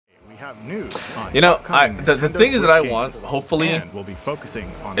have news on You know, the thing is that I want, hopefully, we'll be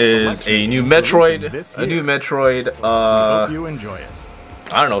focusing on is a new Metroid, hope you enjoy it.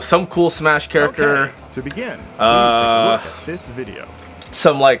 I don't know, some cool Smash character. Okay, to begin, please take a look at this video.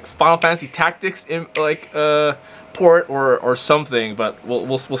 Some like Final Fantasy Tactics in like port or something, but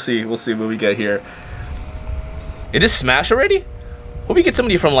we'll see what we get here. Is this Smash already? Hope we get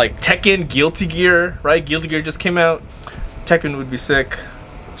somebody from like Tekken, Guilty Gear, right? Guilty Gear just came out. Tekken would be sick.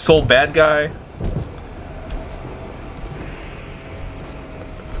 Soul Bad Guy.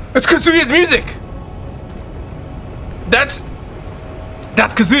 It's Kazuya's music. That's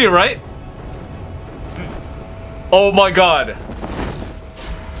Kazuya, right? Oh my god.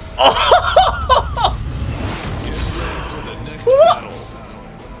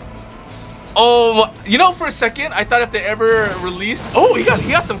 Oh, you know, for a second, I thought if they ever released... Oh, he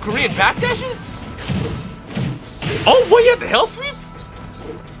got some Korean backdashes? Oh, what, he had the hell sweep?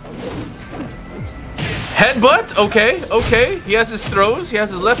 Headbutt? Okay, okay. He has his throws. He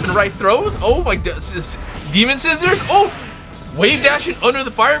has his left and right throws. Oh my... His demon scissors? Oh! Wave dashing under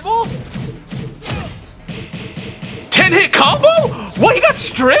the fireball? 10-hit combo? What, he got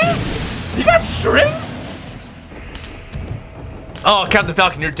strings? He got strings? Oh, Captain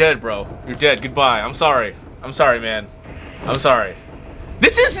Falcon, you're dead, bro. You're dead. Goodbye. I'm sorry. I'm sorry, man. I'm sorry.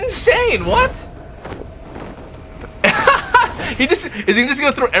 This is insane. What? Is he just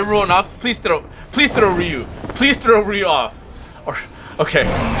gonna throw everyone off? Please throw Ryu. Please throw Ryu off. Or okay.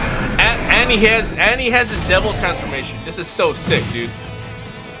 And he has his devil transformation. This is so sick, dude.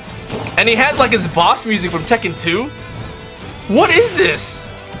 And he has like his boss music from Tekken 2. What is this?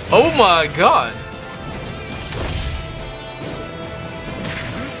 Oh my god.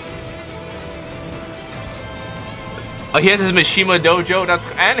 Oh, he has his Mishima Dojo. That's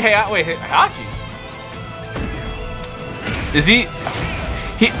and wait, Heihachi. Is he?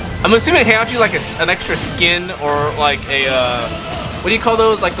 I'm assuming Heihachi's like an extra skin or like a what do you call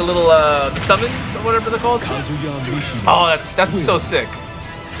those? Like the little summons or whatever they're called. Oh, that's so sick.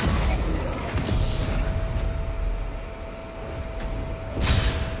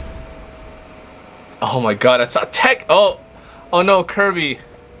 Oh my god, that's a tech. Oh no, Kirby.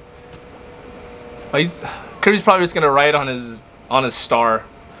 Oh, Kirby's probably just gonna ride on his star,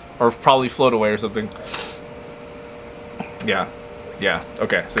 or probably float away or something. Yeah,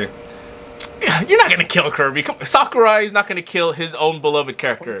 okay. See, you're not gonna kill Kirby. Sakurai is not gonna kill his own beloved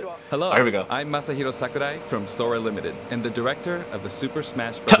character. Hello. Oh, here we go. I'm Masahiro Sakurai from Sora Limited and the director of the Super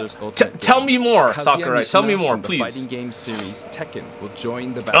Smash Bros. Ultimate. Tell me more, Kazuya Sakurai. Tell me Mishima more, from the please. fighting game series Tekken will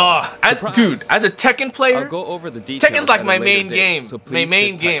join the battle. Dude, as a Tekken player, I'll go over the details. Tekken's like my main day, game. So my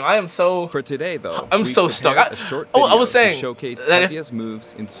main game. I am so. For today, though, I'm so stuck. I was saying showcase that Kazuya's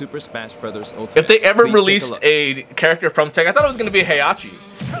moves in Super Smash Bros. Ultimate. If they ever Please released a character from Tekken, I thought it was gonna be Heihachi,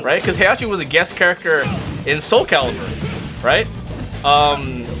 right? Because Heihachi was a guest character in Soul Calibur, right?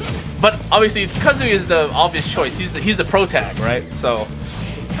 But obviously Kazuya is the obvious choice. He's the pro tag, right? So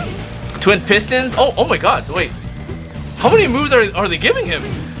Twin Pistons. Oh my God! Wait, how many moves are they giving him?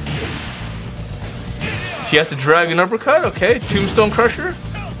 He has the Dragon Uppercut. Okay, Tombstone Crusher.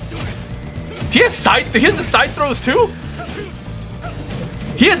 He has the side throws too.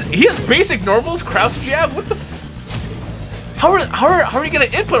 He has basic normals, crouch jab. What the? How are you gonna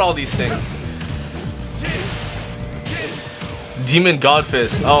input all these things? Demon God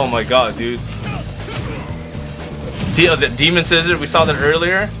Fist. Oh my god, dude. The Demon Scissor, we saw that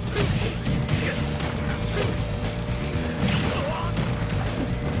earlier.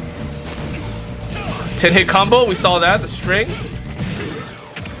 Ten-hit combo, we saw that, the string.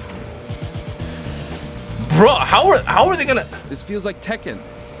 Bro, how are they gonna... This feels like Tekken.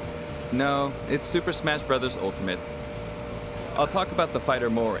 No, it's Super Smash Bros. Ultimate. I'll talk about the fighter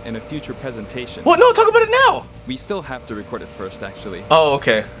more in a future presentation. What? No, talk about it now! We still have to record it first, actually. Oh,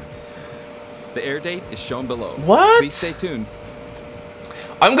 okay. The air date is shown below. What? Please stay tuned.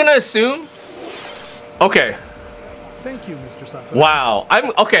 I'm gonna assume... Okay. Thank you, Mr. Sato. Wow.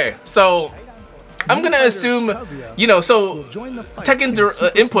 Okay, so... I'm gonna assume, you know, so Tekken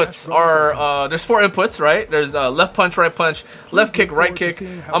inputs are, there's 4 inputs, right? There's left punch, right punch, left kick, right kick.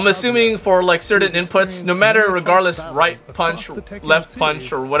 I'm assuming for like certain inputs, no matter regardless, right punch, left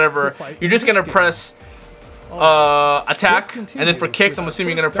punch, or whatever, you're just gonna press attack, and then for kicks, I'm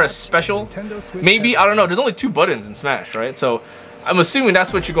assuming you're gonna press special. Maybe, I don't know, there's only 2 buttons in Smash, right? So I'm assuming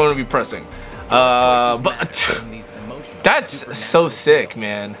that's what you're going to be pressing. But that's so sick,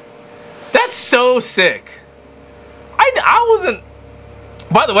 man. That's so sick. I wasn't.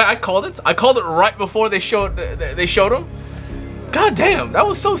 By the way, I called it. I called it right before they showed him. God damn, that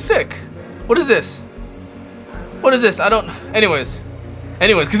was so sick. What is this? What is this? I don't. Anyways,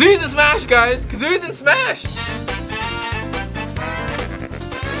 Anyways, Kazuya's in Smash, guys. Kazuya's in Smash.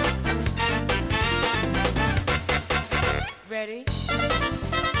 Ready?